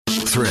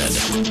Thread.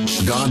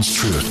 God's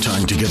truth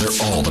tying together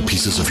all the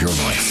pieces of your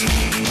life.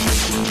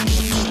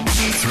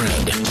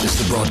 Thread is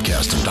the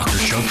broadcast of Dr.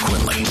 Chuck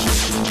Quinley.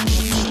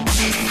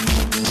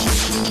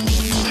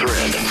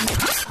 Thread.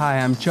 Hi,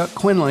 I'm Chuck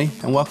Quinley,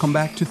 and welcome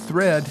back to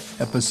Thread,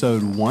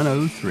 episode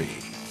 103.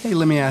 Hey,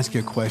 let me ask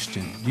you a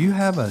question. Do you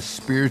have a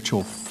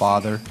spiritual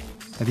father?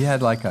 Have you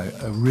had like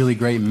a really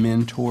great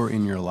mentor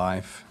in your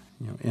life?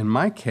 In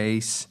my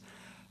case,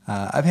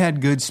 I've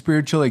had good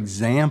spiritual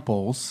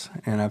examples,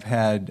 and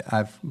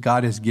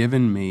God has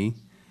given me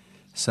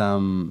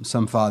some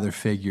father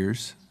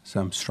figures,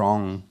 some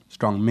strong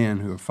men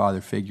who are father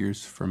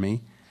figures for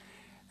me.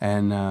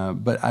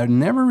 And but I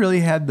never really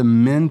had the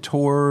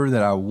mentor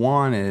that I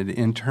wanted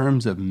in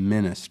terms of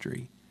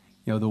ministry.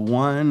 The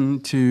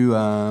one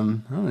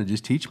to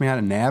just teach me how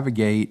to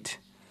navigate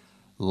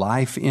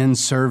life in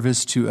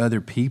service to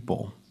other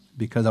people,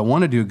 because I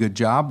want to do a good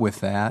job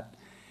with that.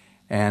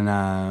 And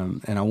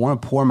I want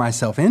to pour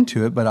myself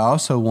into it, but I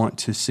also want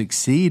to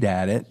succeed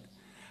at it.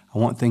 I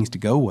want things to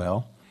go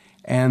well.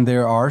 And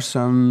there are there's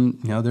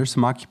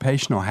some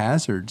occupational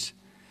hazards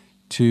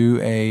to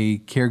a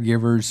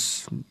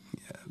caregiver's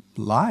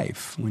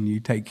life. When you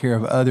take care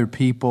of other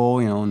people,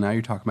 now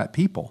you're talking about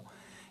people.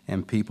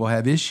 And people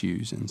have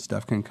issues, and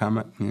stuff can come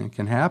up,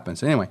 can happen.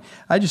 So anyway,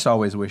 I just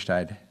always wished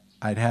I'd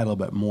had a little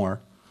bit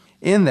more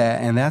in that,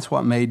 and that's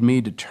what made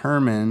me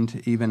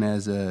determined, even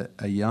as a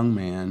young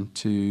man,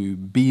 to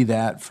be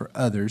that for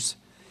others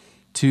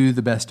to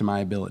the best of my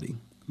ability.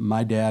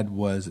 My dad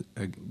was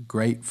a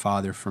great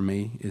father for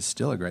me, is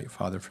still a great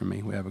father for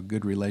me. We have a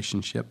good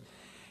relationship,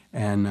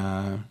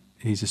 and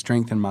he's a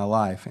strength in my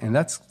life. And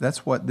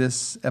that's what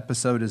this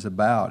episode is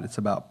about. It's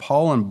about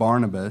Paul and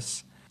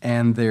Barnabas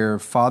and their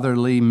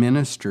fatherly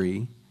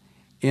ministry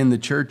in the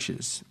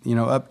churches.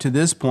 Up to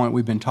this point,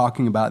 we've been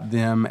talking about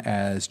them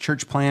as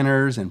church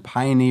planners and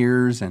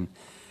pioneers and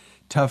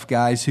tough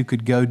guys who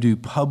could go do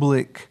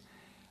public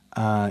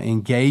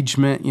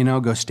engagement,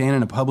 go stand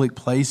in a public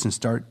place and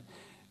start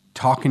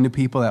talking to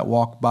people that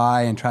walk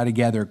by and try to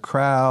gather a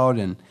crowd,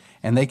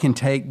 and they can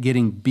take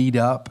getting beat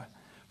up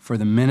for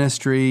the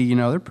ministry.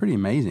 They're pretty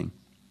amazing.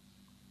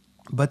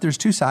 But there's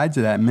two sides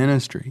of that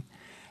ministry.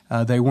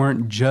 They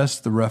weren't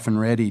just the rough and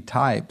ready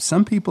type.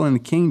 Some people in the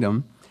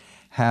kingdom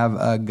have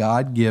a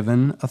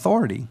God-given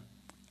authority,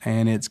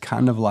 and it's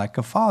kind of like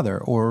a father,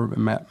 or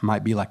it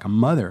might be like a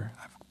mother.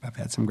 I've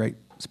had some great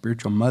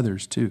spiritual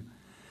mothers too.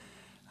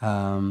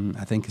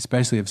 I think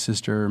especially of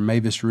Sister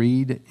Mavis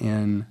Reed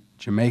in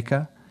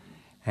Jamaica,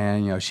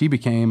 and she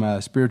became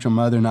a spiritual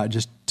mother not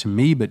just to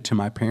me but to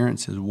my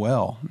parents as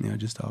well.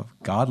 Just a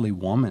godly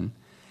woman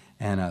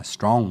and a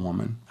strong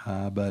woman,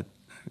 but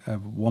a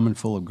woman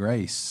full of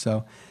grace.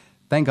 So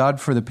thank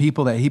God for the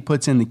people that He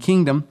puts in the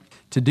kingdom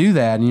to do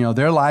that. And,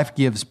 their life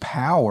gives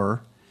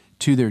power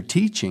to their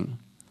teaching,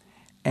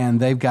 and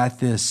they've got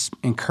this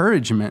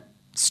encouragement,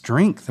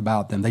 strength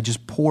about them. They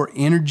just pour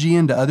energy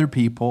into other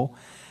people,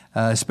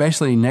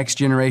 especially next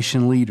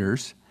generation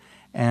leaders,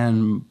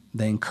 and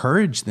they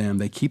encourage them.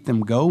 They keep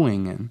them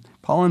going. And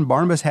Paul and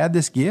Barnabas had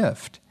this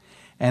gift,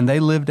 and they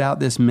lived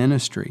out this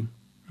ministry.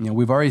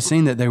 We've already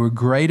seen that they were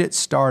great at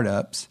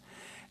startups,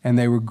 and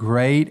they were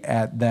great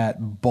at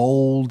that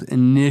bold,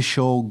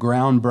 initial,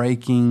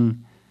 groundbreaking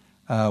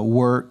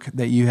work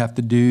that you have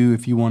to do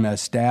if you want to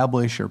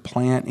establish or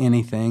plant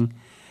anything.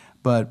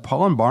 But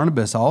Paul and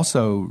Barnabas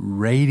also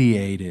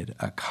radiated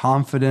a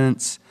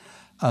confidence,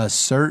 a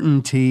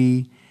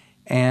certainty,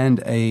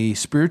 and a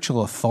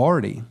spiritual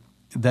authority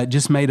that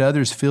just made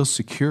others feel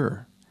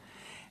secure.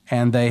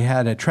 And they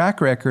had a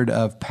track record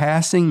of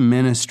passing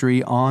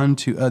ministry on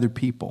to other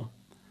people.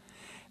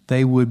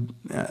 They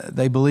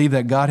believed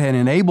that God had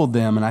enabled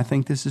them, and I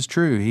think this is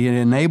true. He had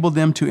enabled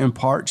them to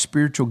impart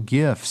spiritual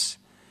gifts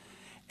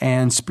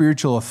and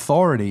spiritual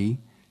authority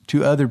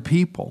to other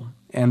people,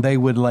 and they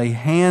would lay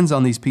hands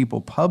on these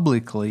people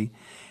publicly,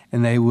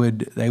 and they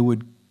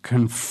would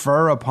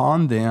confer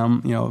upon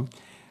them.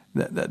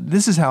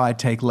 This is how I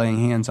take laying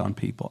hands on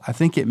people. I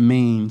think it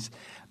means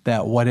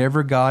that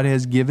whatever God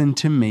has given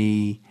to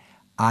me,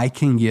 I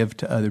can give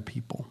to other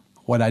people.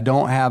 What I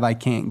don't have, I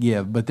can't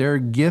give. But there are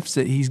gifts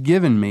that He's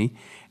given me,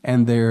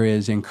 and there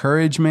is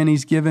encouragement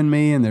He's given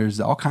me, and there's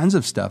all kinds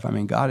of stuff.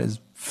 God has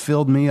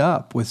filled me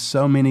up with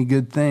so many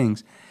good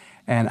things.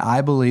 And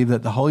I believe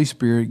that the Holy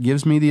Spirit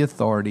gives me the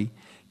authority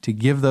to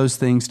give those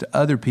things to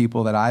other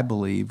people that I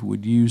believe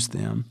would use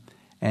them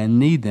and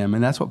need them.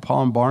 And that's what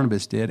Paul and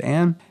Barnabas did.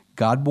 And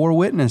God bore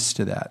witness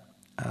to that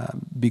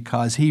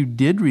because He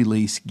did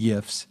release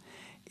gifts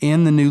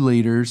in the new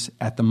leaders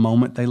at the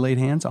moment they laid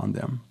hands on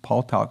them.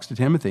 Paul talks to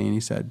Timothy and he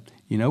said,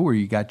 where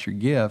you got your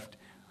gift,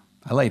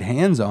 I laid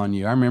hands on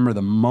you. I remember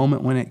the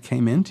moment when it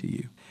came into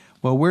you.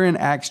 Well, we're in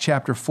Acts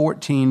chapter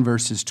 14,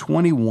 verses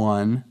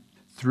 21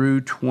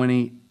 through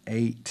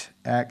 28.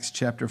 Acts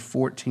chapter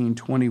 14,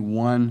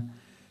 21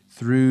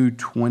 through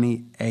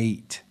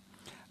 28.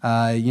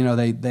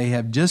 They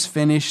have just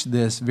finished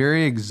this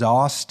very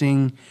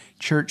exhausting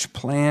church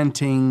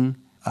planting,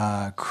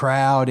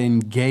 crowd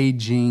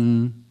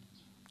engaging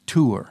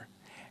tour.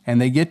 And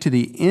they get to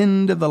the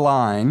end of the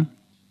line,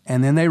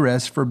 and then they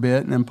rest for a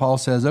bit, and then Paul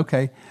says,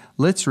 okay,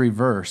 let's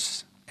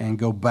reverse and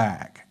go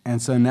back.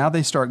 And so now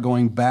they start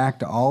going back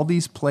to all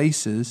these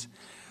places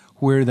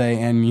where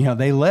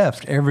they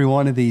left every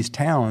one of these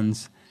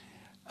towns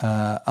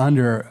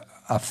under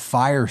a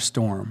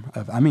firestorm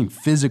of,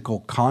 physical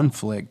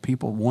conflict,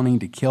 people wanting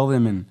to kill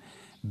them and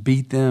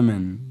beat them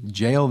and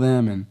jail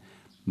them, and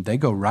they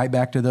go right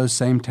back to those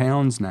same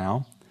towns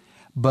now.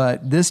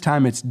 But this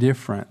time it's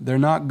different. They're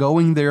not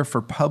going there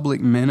for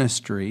public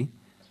ministry.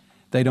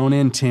 They don't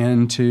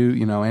intend to,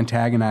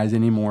 antagonize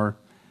any more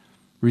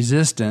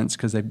resistance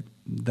because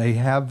they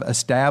have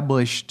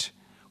established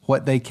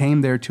what they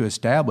came there to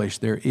establish.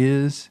 There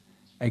is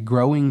a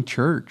growing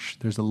church.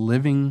 There's a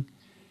living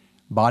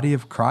body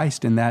of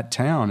Christ in that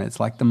town. It's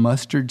like the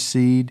mustard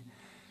seed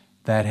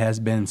that has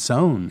been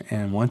sown,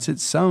 and once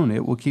it's sown,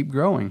 it will keep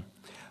growing.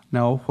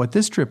 Now, what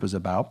this trip was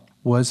about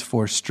was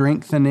for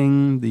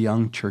strengthening the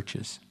young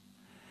churches,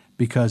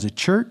 because a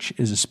church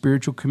is a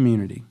spiritual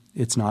community.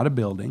 It's not a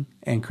building,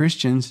 and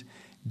Christians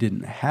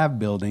didn't have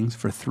buildings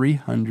for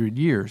 300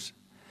 years.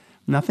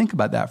 Now, think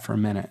about that for a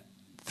minute.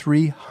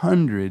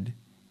 300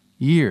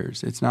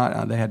 years. It's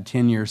not, they had a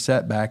 10-year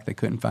setback. They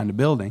couldn't find a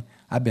building.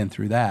 I've been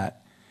through that.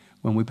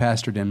 When we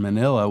pastored in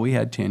Manila, we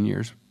had 10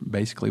 years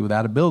basically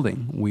without a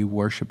building. We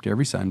worshiped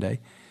every Sunday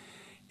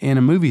in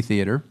a movie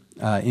theater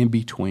in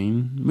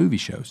between movie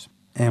shows.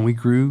 And we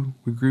grew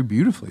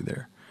beautifully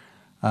there.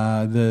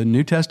 The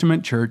New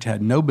Testament church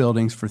had no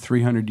buildings for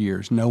 300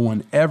 years. No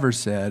one ever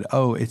said,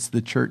 oh, it's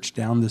the church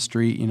down the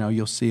street,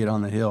 you'll see it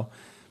on the hill.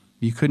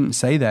 You couldn't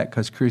say that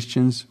because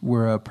Christians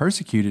were a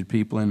persecuted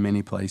people in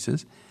many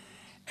places,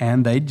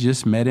 and they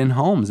just met in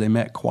homes. They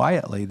met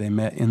quietly. They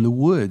met in the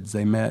woods.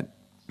 They met,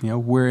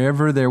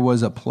 wherever there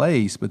was a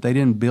place, but they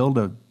didn't build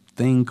a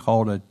thing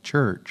called a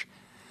church.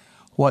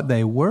 What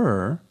they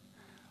were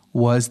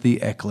was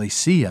the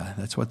ecclesia.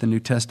 That's what the New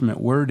Testament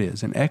word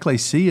is. And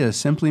ecclesia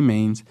simply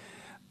means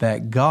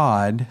that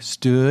God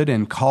stood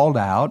and called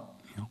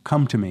out,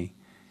 come to me.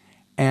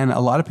 And a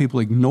lot of people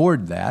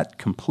ignored that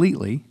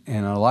completely,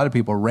 and a lot of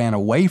people ran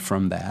away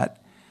from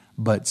that.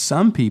 But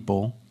some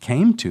people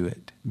came to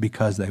it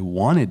because they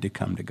wanted to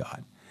come to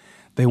God.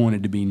 They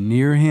wanted to be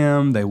near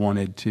Him. They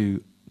wanted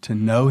to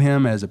know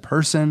Him as a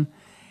person.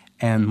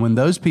 And when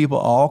those people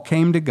all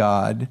came to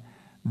God,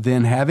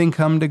 then having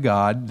come to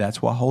God,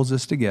 that's what holds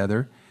us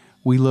together.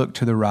 We look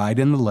to the right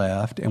and the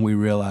left, and we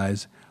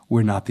realize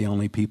we're not the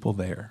only people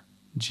there.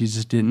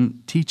 Jesus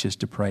didn't teach us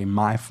to pray,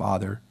 my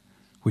Father,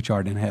 which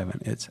art in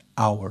heaven. It's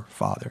our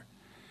Father,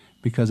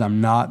 because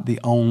I'm not the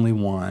only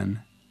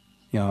one.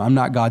 I'm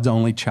not God's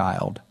only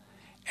child,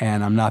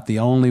 and I'm not the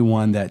only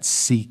one that's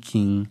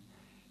seeking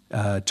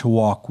to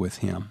walk with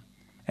Him.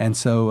 And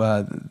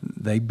so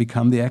they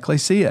become the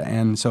ecclesia.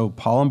 And so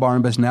Paul and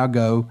Barnabas now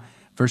go.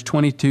 Verse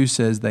 22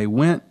 says they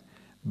went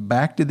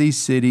back to these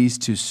cities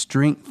to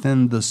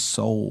strengthen the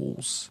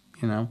souls,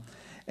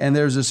 And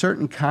there's a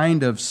certain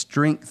kind of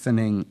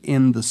strengthening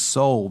in the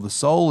soul. The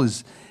soul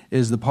is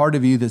the part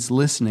of you that's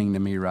listening to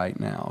me right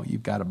now.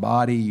 You've got a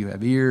body, you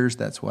have ears,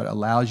 that's what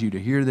allows you to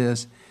hear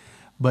this.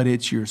 But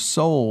it's your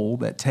soul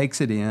that takes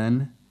it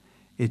in.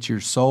 It's your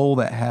soul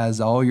that has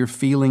all your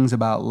feelings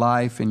about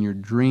life and your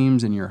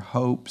dreams and your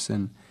hopes.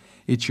 And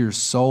it's your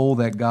soul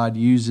that God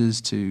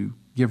uses to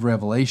give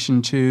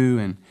revelation to.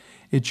 And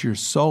it's your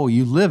soul.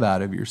 You live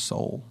out of your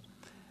soul.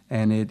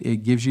 And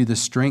it gives you the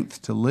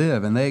strength to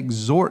live. And they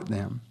exhort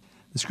them.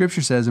 The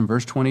scripture says in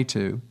verse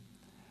 22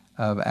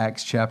 of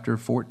Acts chapter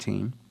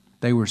 14,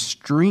 they were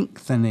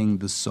strengthening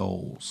the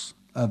souls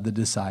of the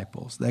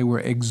disciples. They were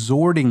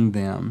exhorting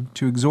them.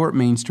 To exhort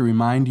means to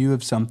remind you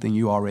of something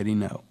you already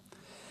know.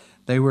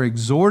 They were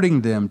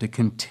exhorting them to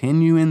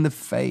continue in the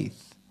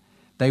faith.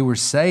 They were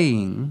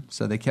saying,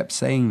 so they kept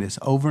saying this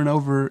over and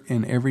over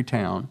in every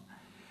town,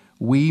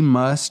 we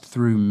must,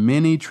 through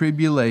many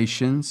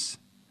tribulations,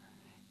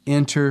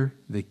 enter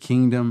the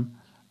kingdom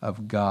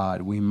of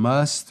God. We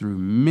must, through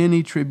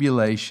many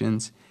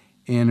tribulations,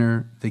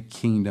 enter the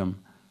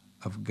kingdom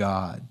of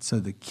God. So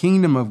the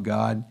kingdom of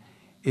God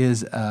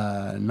is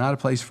not a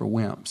place for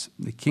wimps.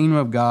 The kingdom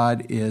of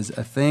God is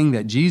a thing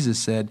that Jesus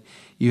said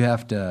you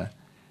have to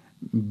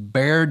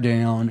bear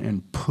down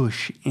and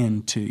push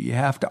into. You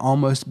have to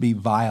almost be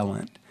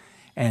violent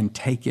and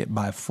take it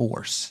by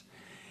force.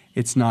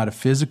 It's not a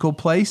physical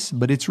place,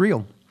 but it's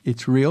real.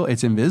 It's real.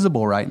 It's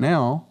invisible right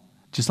now,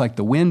 just like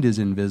the wind is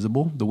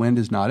invisible. The wind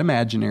is not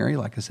imaginary,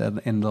 like I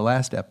said in the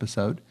last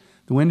episode.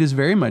 The wind is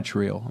very much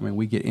real. I mean,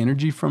 we get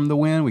energy from the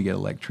wind. We get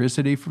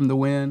electricity from the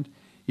wind.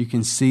 You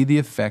can see the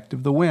effect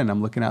of the wind.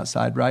 I'm looking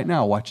outside right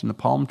now, watching the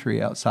palm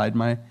tree outside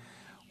my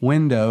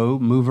window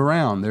move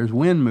around. There's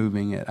wind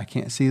moving it. I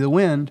can't see the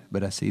wind,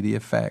 but I see the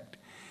effect.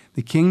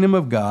 The kingdom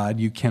of God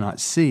you cannot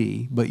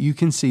see, but you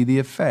can see the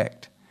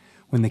effect.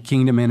 When the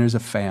kingdom enters a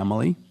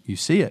family, you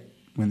see it.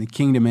 When the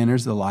kingdom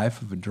enters the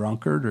life of a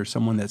drunkard or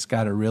someone that's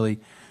got a really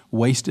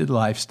wasted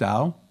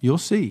lifestyle, you'll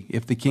see.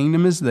 If the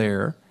kingdom is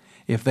there,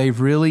 if they've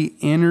really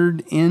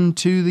entered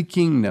into the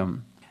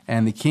kingdom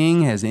and the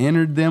king has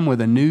entered them with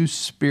a new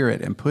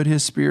spirit and put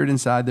his spirit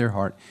inside their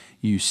heart,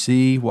 you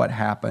see what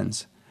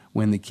happens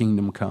when the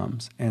kingdom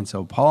comes. And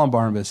so Paul and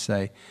Barnabas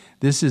say,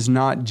 this is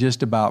not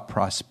just about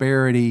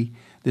prosperity.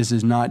 This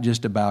is not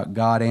just about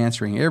God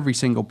answering every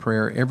single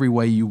prayer every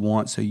way you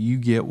want so you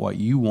get what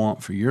you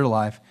want for your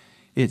life.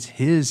 It's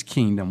his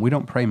kingdom. We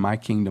don't pray my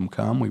kingdom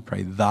come. We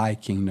pray thy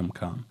kingdom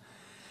come.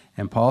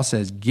 And Paul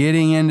says,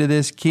 getting into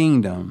this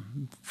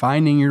kingdom,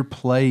 finding your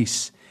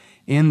place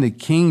in the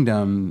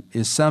kingdom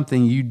is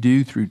something you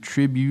do through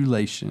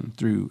tribulation,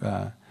 through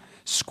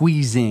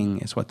squeezing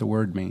is what the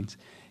word means.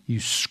 You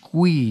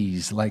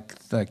squeeze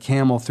like the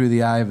camel through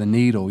the eye of a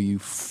needle. You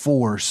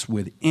force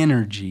with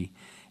energy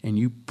and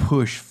you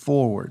push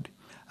forward.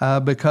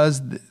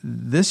 Because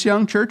this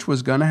young church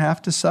was going to have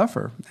to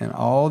suffer. And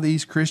all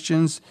these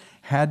Christians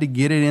had to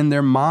get it in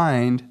their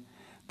mind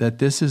that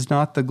this is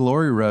not the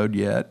glory road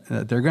yet,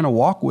 that they're going to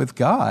walk with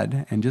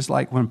God. And just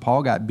like when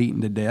Paul got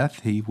beaten to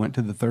death, he went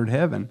to the third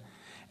heaven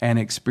and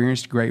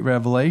experienced great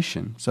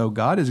revelation. So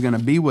God is going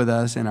to be with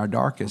us in our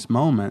darkest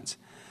moments,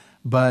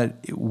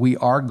 but we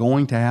are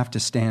going to have to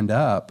stand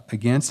up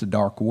against a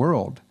dark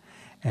world,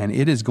 and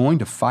it is going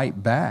to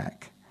fight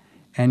back.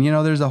 And,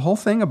 there's a whole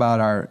thing about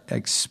our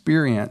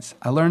experience.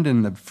 I learned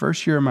in the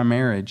first year of my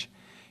marriage,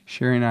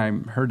 Sherry and I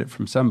heard it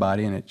from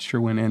somebody, and it sure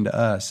went into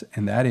us,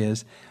 and that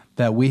is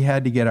that we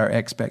had to get our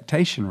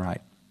expectation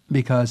right.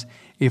 Because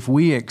if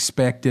we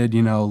expected,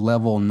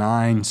 level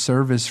 9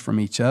 service from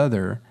each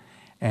other,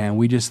 and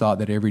we just thought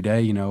that every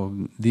day,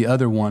 the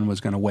other one was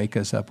going to wake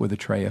us up with a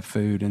tray of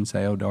food and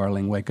say, oh,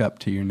 darling, wake up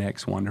to your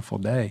next wonderful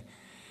day.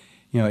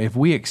 If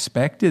we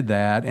expected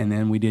that and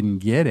then we didn't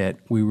get it,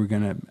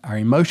 our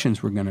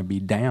emotions were going to be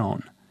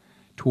down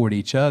toward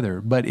each other.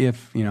 But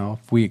if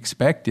we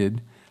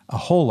expected a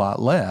whole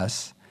lot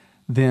less,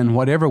 then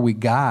whatever we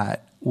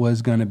got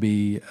was going to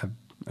be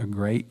a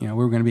great, we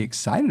were going to be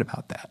excited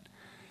about that.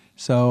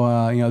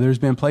 So, there's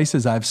been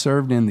places I've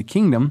served in the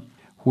kingdom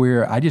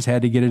where I just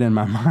had to get it in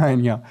my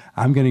mind,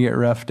 I'm going to get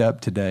roughed up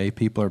today.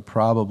 People are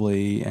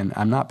probably, and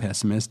I'm not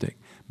pessimistic,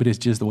 but it's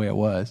just the way it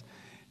was.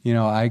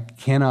 I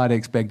cannot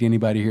expect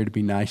anybody here to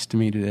be nice to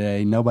me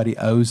today. Nobody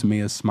owes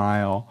me a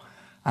smile.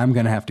 I'm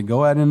going to have to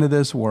go out into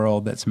this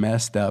world that's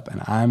messed up,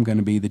 and I'm going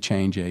to be the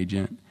change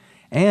agent.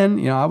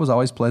 And, I was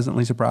always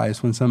pleasantly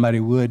surprised when somebody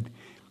would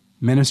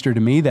minister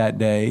to me that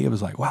day. It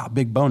was like, wow,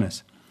 big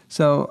bonus.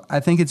 So I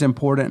think it's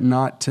important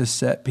not to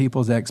set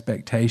people's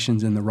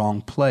expectations in the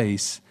wrong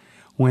place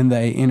when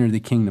they enter the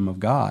kingdom of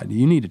God.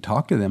 You need to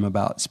talk to them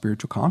about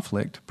spiritual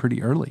conflict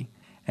pretty early.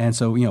 And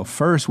so,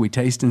 first we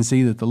taste and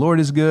see that the Lord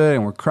is good,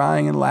 and we're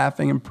crying and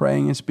laughing and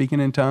praying and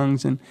speaking in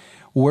tongues and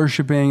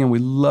worshiping, and we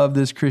love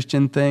this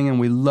Christian thing, and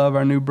we love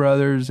our new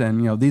brothers,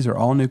 and, these are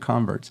all new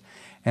converts.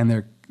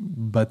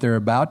 But they're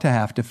about to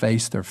have to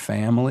face their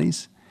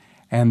families,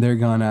 and they're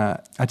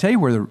gonna, I tell you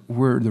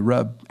where the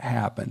rub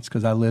happens,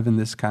 because I live in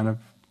this kind of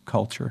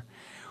culture.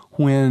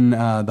 When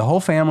the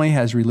whole family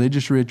has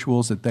religious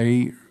rituals that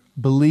they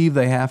believe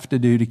they have to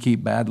do to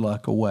keep bad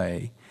luck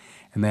away,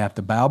 and they have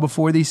to bow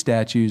before these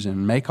statues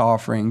and make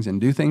offerings and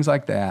do things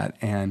like that.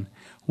 And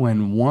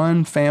when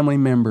one family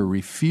member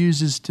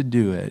refuses to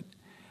do it,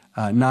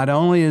 not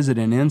only is it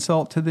an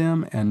insult to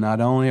them, and not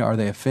only are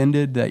they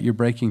offended that you're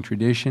breaking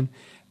tradition,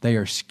 they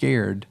are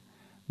scared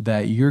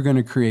that you're going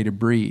to create a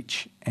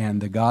breach, and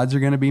the gods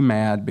are going to be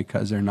mad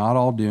because they're not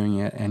all doing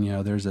it. And,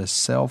 there's a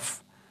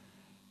self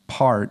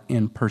part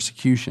in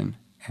persecution,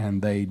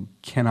 and they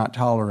cannot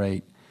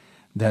tolerate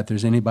that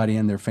there's anybody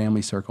in their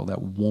family circle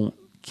that won't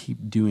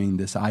keep doing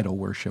this idol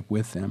worship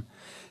with them.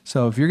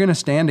 So if you're going to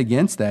stand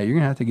against that, you're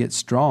going to have to get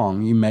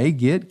strong. You may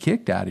get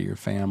kicked out of your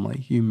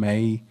family. You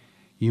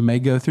may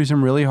go through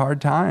some really hard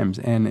times,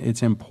 and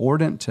it's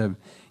important to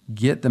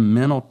get the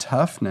mental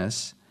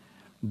toughness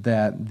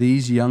that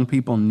these young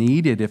people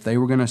needed if they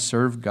were going to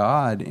serve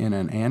God in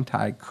an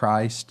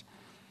anti-Christ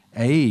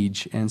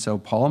age. And so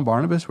Paul and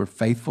Barnabas were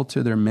faithful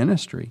to their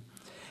ministry,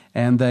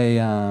 and they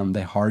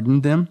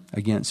hardened them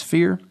against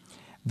fear.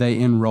 They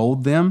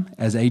enrolled them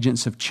as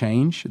agents of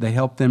change. They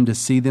helped them to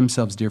see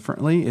themselves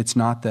differently. It's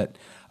not that,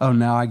 oh,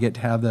 now I get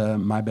to have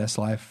my best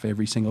life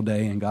every single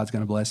day, and God's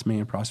going to bless me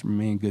and prosper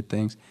me and good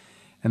things.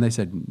 And they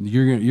said,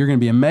 you're going to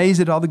be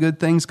amazed at all the good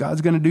things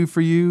God's going to do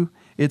for you.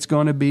 It's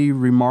going to be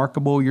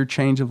remarkable, your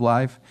change of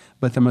life.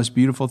 But the most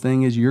beautiful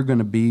thing is you're going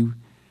to be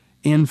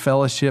in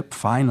fellowship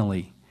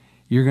finally.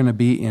 You're going to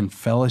be in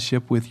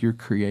fellowship with your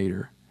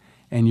Creator,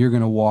 and you're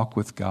going to walk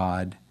with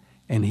God.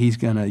 And He's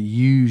going to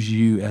use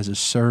you as a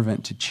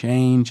servant to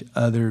change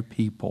other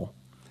people.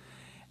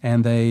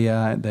 And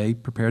they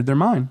prepared their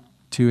mind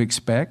to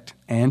expect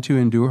and to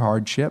endure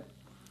hardship,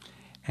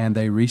 and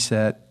they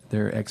reset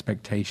their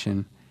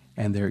expectation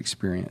and their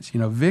experience.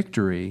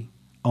 Victory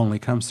only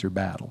comes through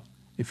battle.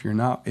 If you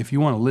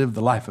want to live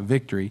the life of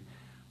victory,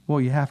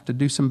 well, you have to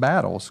do some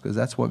battles, because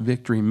that's what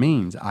victory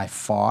means. I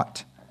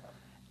fought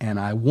and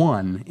I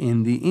won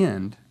in the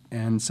end.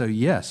 And so,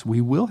 yes, we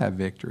will have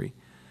victory.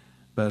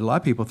 But a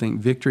lot of people think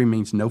victory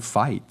means no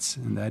fights,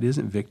 and that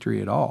isn't victory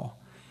at all.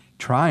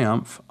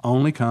 Triumph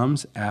only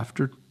comes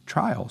after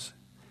trials.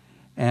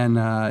 And,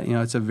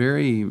 it's a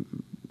very,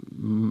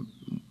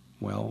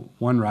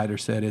 one writer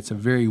said it's a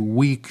very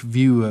weak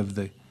view of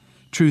the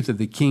truth of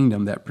the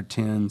kingdom that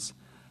pretends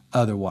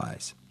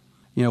otherwise.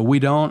 We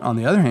don't, on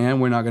the other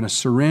hand, we're not going to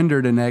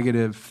surrender to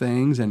negative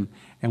things and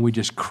we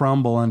just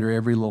crumble under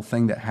every little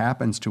thing that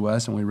happens to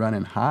us and we run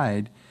and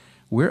hide.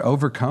 We're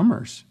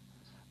overcomers.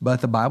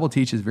 But the Bible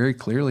teaches very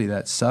clearly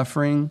that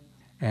suffering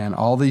and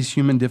all these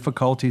human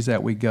difficulties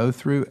that we go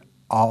through,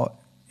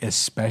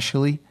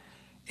 especially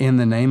in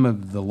the name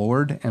of the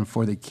Lord and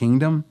for the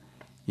kingdom,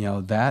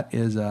 that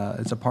is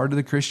it's a part of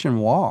the Christian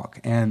walk.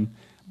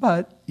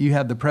 But you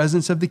have the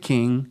presence of the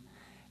King,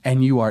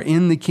 and you are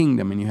in the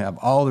kingdom, and you have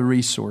all the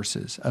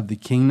resources of the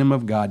kingdom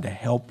of God to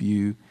help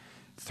you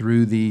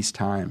through these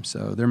times.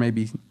 So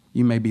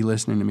you may be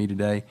listening to me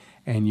today,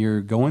 and you're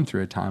going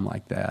through a time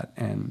like that.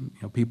 And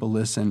people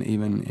listen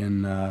even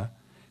in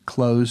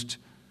closed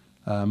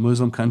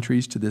Muslim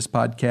countries to this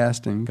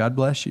podcast, and God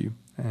bless you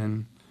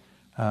and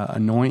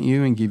anoint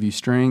you and give you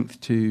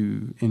strength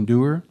to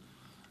endure,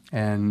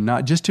 and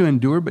not just to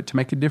endure, but to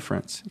make a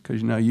difference.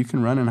 Because you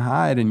can run and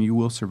hide, and you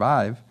will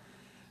survive.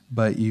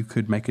 But you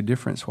could make a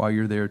difference while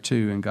you're there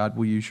too, and God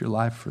will use your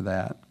life for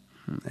that.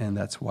 And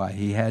that's why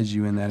He has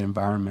you in that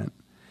environment.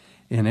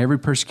 In every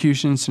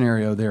persecution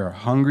scenario, there are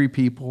hungry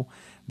people,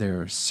 there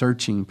are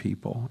searching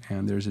people,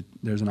 and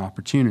there's an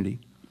opportunity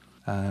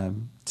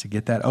to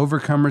get that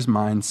overcomer's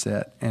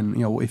mindset. And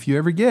if you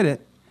ever get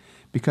it,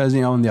 because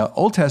in the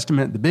Old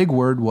Testament, the big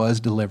word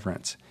was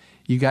deliverance.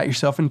 You got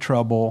yourself in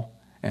trouble.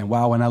 And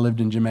wow, when I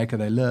lived in Jamaica,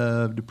 they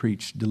loved to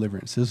preach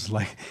deliverance. This was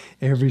like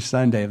every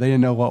Sunday. They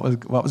didn't know what was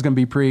going to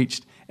be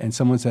preached, and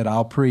someone said,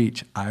 "I'll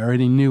preach." I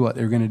already knew what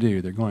they were going to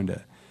do. They're going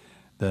to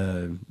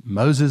the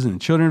Moses and the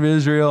children of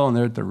Israel, and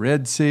they're at the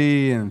Red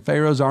Sea, and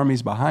Pharaoh's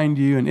armies behind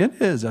you. And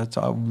it's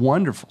a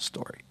wonderful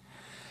story.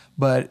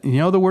 But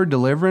the word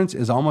deliverance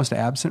is almost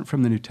absent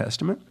from the New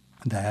Testament.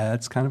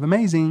 That's kind of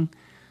amazing.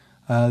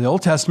 The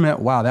Old Testament,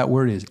 wow, that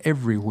word is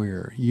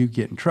everywhere. You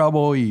get in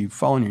trouble, you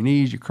fall on your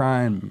knees, you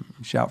cry and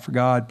shout for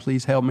God,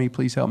 please help me,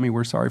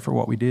 we're sorry for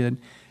what we did.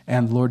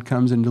 And the Lord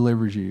comes and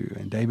delivers you.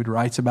 And David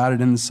writes about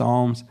it in the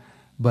Psalms.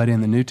 But in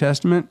the New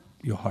Testament,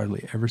 you'll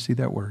hardly ever see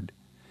that word.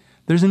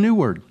 There's a new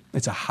word.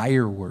 It's a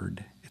higher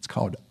word. It's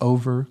called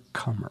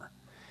overcomer.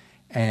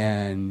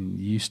 And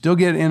you still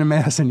get in a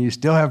mess, and you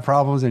still have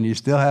problems, and you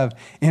still have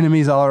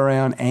enemies all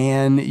around,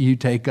 and you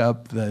take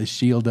up the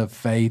shield of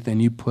faith,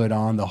 and you put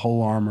on the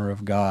whole armor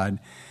of God,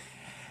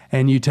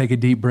 and you take a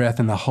deep breath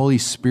in the Holy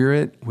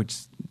Spirit,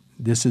 which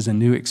this is a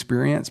new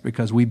experience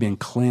because we've been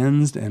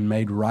cleansed and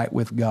made right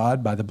with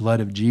God by the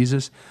blood of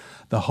Jesus.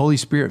 The Holy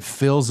Spirit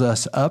fills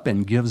us up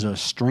and gives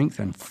us strength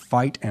and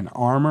fight and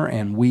armor,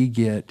 and we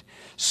get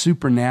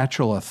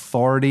supernatural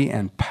authority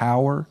and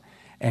power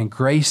and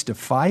grace to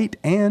fight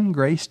and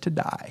grace to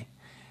die.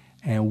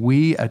 And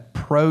we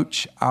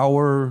approach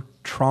our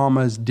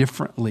traumas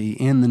differently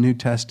in the New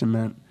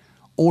Testament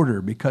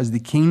order because the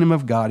kingdom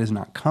of God is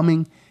not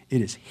coming,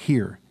 it is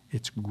here.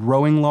 It's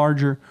growing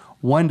larger.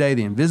 One day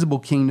the invisible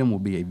kingdom will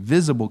be a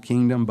visible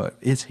kingdom, but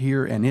it's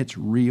here and it's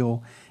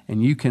real,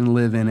 and you can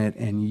live in it,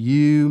 and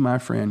you, my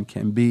friend,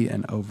 can be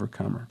an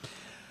overcomer.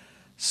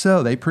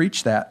 So they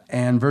preached that,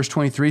 and verse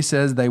 23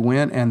 says they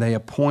went and they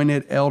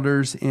appointed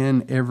elders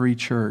in every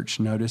church.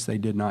 Notice they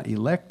did not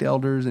elect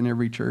elders in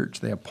every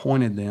church. They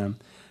appointed them.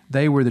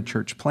 They were the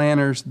church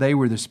planners. They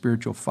were the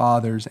spiritual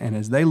fathers, and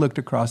as they looked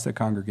across the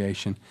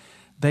congregation,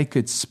 they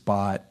could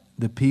spot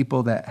the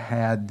people that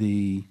had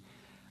the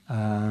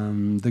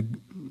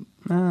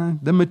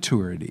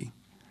maturity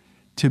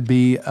to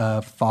be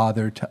a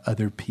father to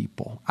other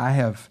people. I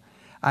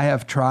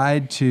have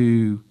tried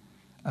to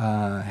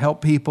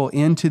help people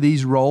into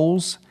these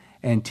roles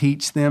and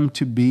teach them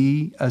to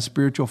be a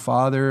spiritual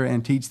father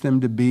and teach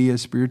them to be a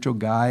spiritual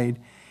guide,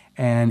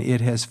 and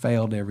it has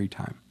failed every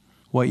time.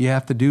 What you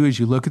have to do is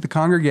you look at the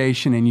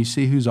congregation and you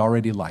see who's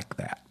already like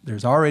that.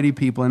 There's already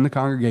people in the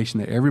congregation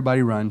that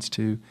everybody runs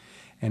to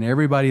and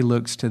everybody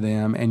looks to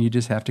them, and you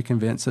just have to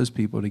convince those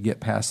people to get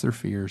past their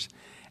fears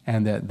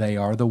and that they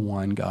are the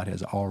one God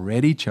has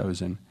already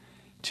chosen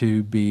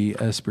to be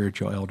a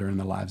spiritual elder in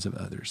the lives of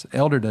others.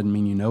 Elder doesn't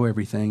mean you know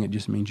everything. It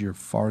just means you're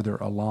farther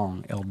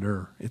along.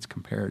 Elder, it's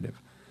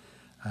comparative,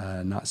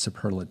 not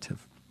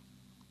superlative.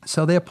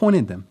 So they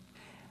appointed them.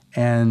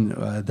 And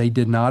they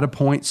did not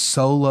appoint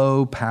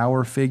solo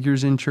power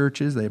figures in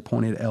churches. They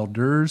appointed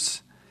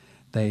elders.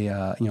 They,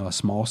 a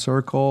small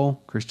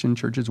circle. Christian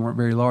churches weren't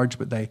very large,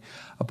 but they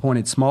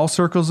appointed small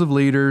circles of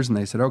leaders, and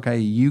they said, okay,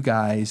 you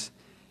guys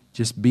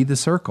just be the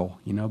circle,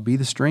 be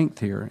the strength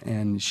here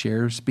and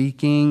share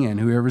speaking, and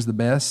whoever's the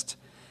best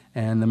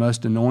and the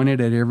most anointed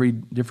at every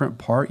different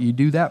part, you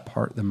do that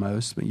part the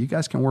most, but you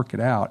guys can work it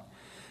out.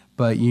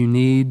 But you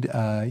need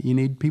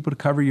people to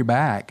cover your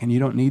back, and you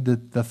don't need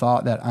the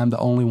thought that I'm the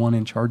only one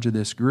in charge of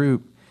this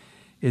group.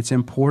 It's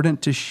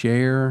important to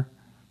share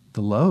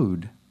the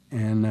load,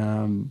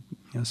 and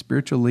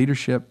spiritual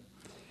leadership.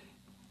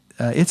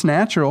 It's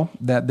natural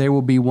that there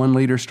will be one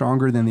leader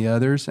stronger than the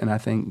others, and I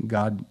think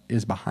God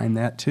is behind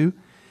that too.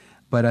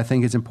 But I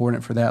think it's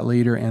important for that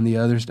leader and the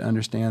others to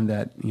understand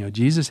that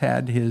Jesus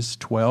had his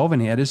 12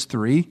 and he had his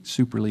 3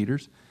 super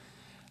leaders,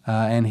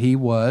 and he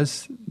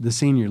was the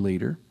senior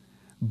leader.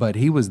 but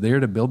he was there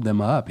to build them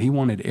up. He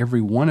wanted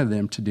every one of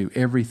them to do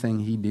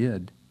everything he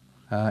did.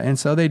 And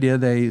so they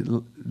did.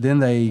 Then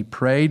they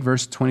prayed.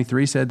 Verse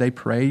 23 said they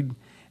prayed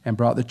and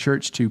brought the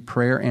church to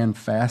prayer and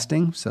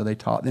fasting. So they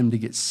taught them to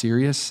get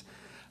serious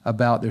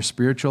about their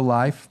spiritual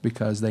life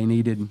because they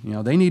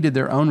needed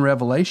their own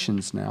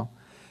revelations now.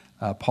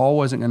 Paul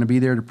wasn't going to be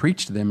there to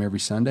preach to them every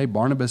Sunday.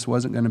 Barnabas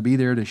wasn't going to be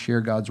there to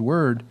share God's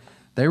word.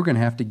 They were going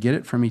to have to get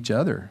it from each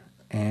other.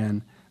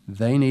 And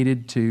they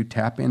needed to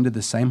tap into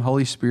the same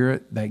Holy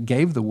Spirit that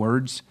gave the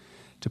words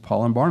to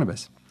Paul and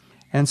Barnabas.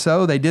 And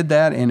so they did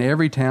that in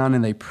every town,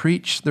 and they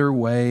preached their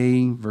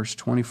way, verse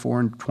 24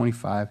 and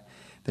 25,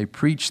 they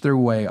preached their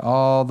way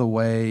all the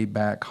way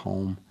back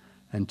home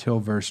until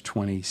verse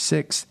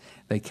 26.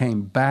 They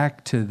came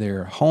back to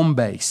their home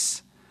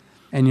base.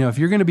 And, if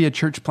you're going to be a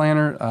church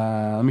planner,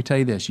 let me tell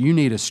you this, you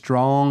need a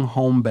strong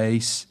home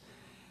base,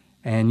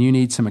 and you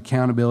need some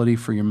accountability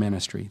for your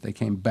ministry. They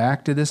came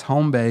back to this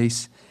home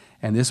base,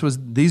 and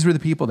these were the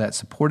people that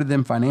supported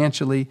them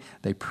financially.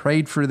 They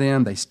prayed for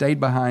them. They stayed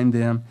behind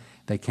them.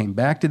 They came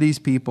back to these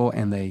people,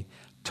 and they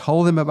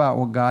told them about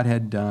what God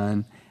had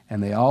done,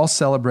 and they all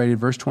celebrated,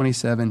 verse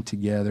 27,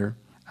 together,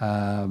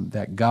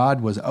 that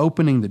God was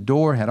opening the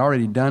door, had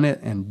already done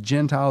it, and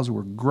Gentiles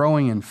were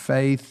growing in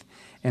faith,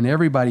 and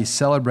everybody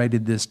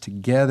celebrated this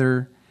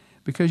together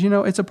because,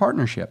 it's a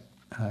partnership.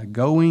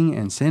 Going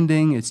and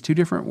sending, it's two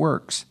different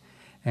works,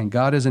 and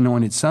God has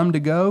anointed some to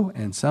go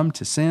and some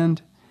to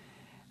send,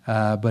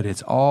 but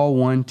it's all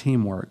one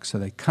teamwork. So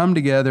they come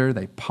together,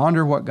 they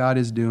ponder what God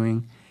is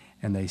doing,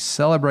 and they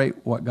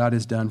celebrate what God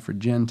has done for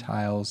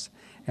Gentiles,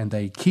 and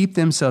they keep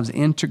themselves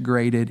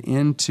integrated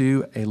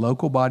into a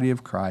local body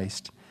of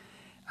Christ.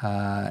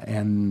 A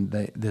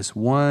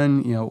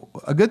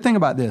good thing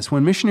about this,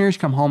 when missionaries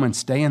come home and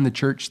stay in the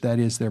church that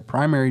is their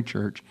primary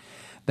church,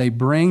 they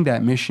bring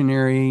that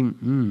missionary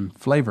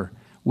flavor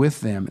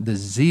with them, the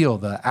zeal,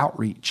 the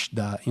outreach,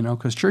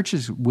 because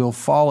churches will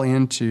fall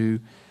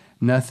into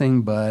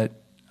nothing but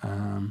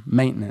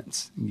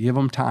maintenance. Give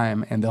them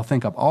time, and they'll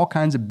think up all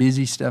kinds of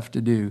busy stuff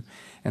to do,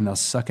 and they'll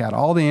suck out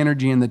all the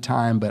energy and the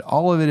time, but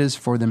all of it is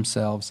for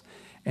themselves,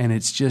 and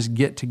it's just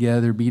get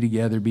together, be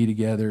together,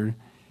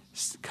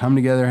 come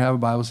together, have a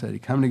Bible study,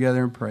 come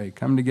together and pray,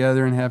 come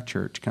together and have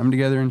church, come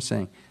together and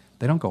sing.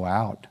 They don't go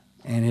out,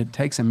 and it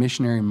takes a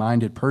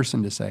missionary-minded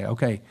person to say,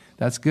 okay,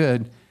 that's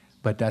good,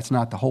 but that's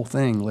not the whole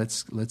thing.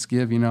 Let's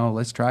give,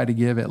 let's try to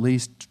give at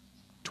least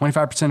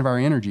 25% of our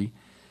energy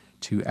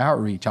to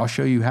outreach. I'll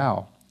show you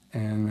how.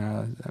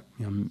 And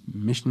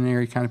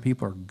missionary kind of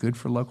people are good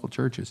for local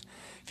churches.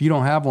 If you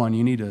don't have one,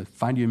 you need to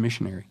find you a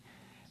missionary.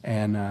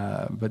 And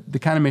but the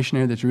kind of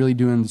missionary that's really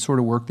doing the sort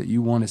of work that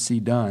you want to see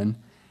done,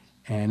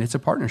 and it's a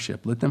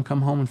partnership. Let them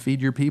come home and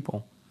feed your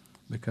people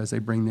because they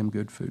bring them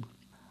good food.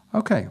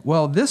 Okay,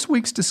 well, this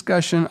week's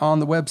discussion on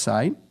the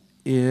website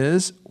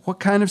is, what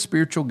kind of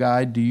spiritual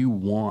guide do you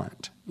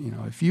want?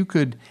 If you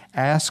could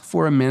ask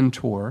for a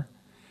mentor,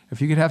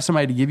 if you could have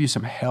somebody to give you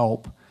some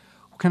help,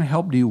 what kind of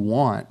help do you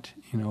want?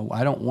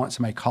 I don't want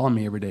somebody calling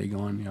me every day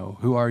going,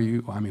 who are you?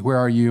 Where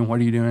are you and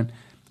what are you doing?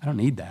 I don't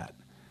need that.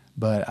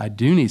 But I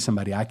do need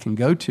somebody I can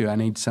go to. I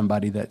need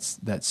somebody that's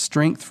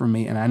strength for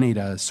me, and I need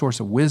a source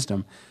of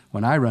wisdom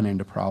when I run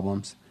into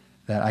problems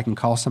that I can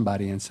call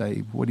somebody and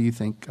say, what do you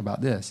think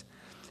about this?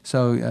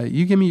 So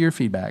you give me your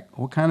feedback.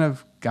 What kind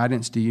of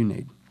guidance do you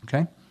need?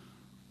 Okay?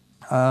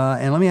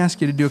 And let me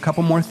ask you to do a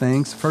couple more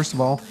things. First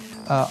of all,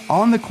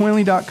 on the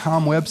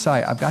Quinley.com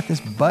website, I've got this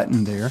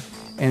button there.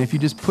 And if you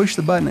just push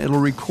the button, it'll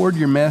record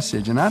your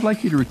message. And I'd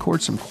like you to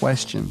record some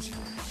questions.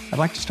 I'd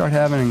like to start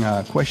having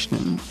a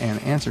question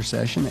and answer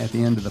session at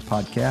the end of the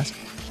podcast.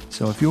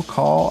 So if you'll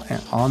call you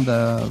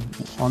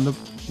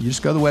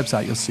just go to the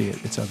website, you'll see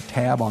it. It's a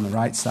tab on the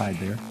right side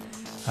there.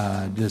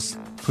 Just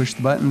push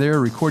the button there,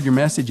 record your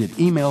message. It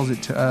emails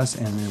it to us,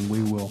 and then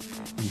we will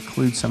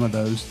include some of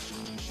those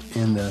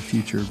in the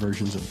future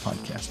versions of the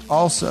podcast.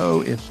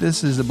 Also, if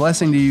this is a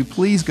blessing to you,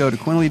 please go to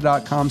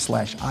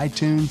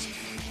Quinley.com/iTunes.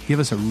 Give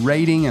us a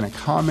rating and a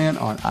comment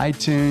on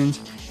iTunes,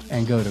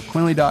 and go to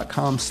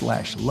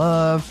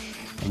Quinley.com/love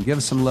and give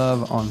us some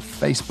love on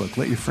Facebook.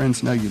 Let your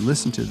friends know you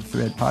listen to the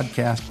Thread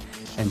podcast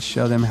and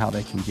show them how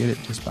they can get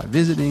it just by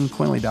visiting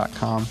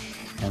Quinley.com.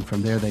 And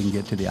from there, they can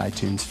get to the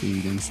iTunes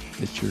feed and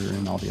Stitcher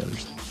and all the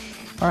others.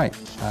 All right.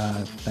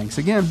 Thanks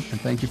again. And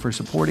thank you for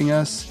supporting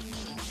us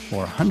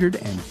for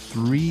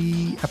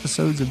 103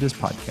 episodes of this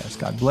podcast.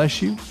 God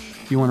bless you.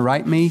 If you want to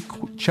write me,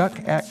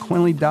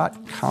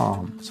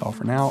 chuck@Quinley.com. That's all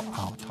for now.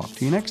 I'll talk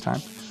to you next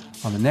time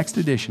on the next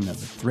edition of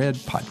the Thread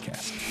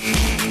podcast.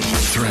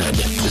 Thread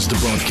is the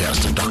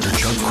broadcast of Dr.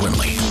 Chuck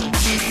Quinley.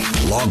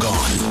 Log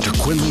on to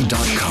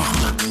Quinley.com.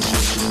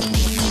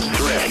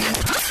 Thread.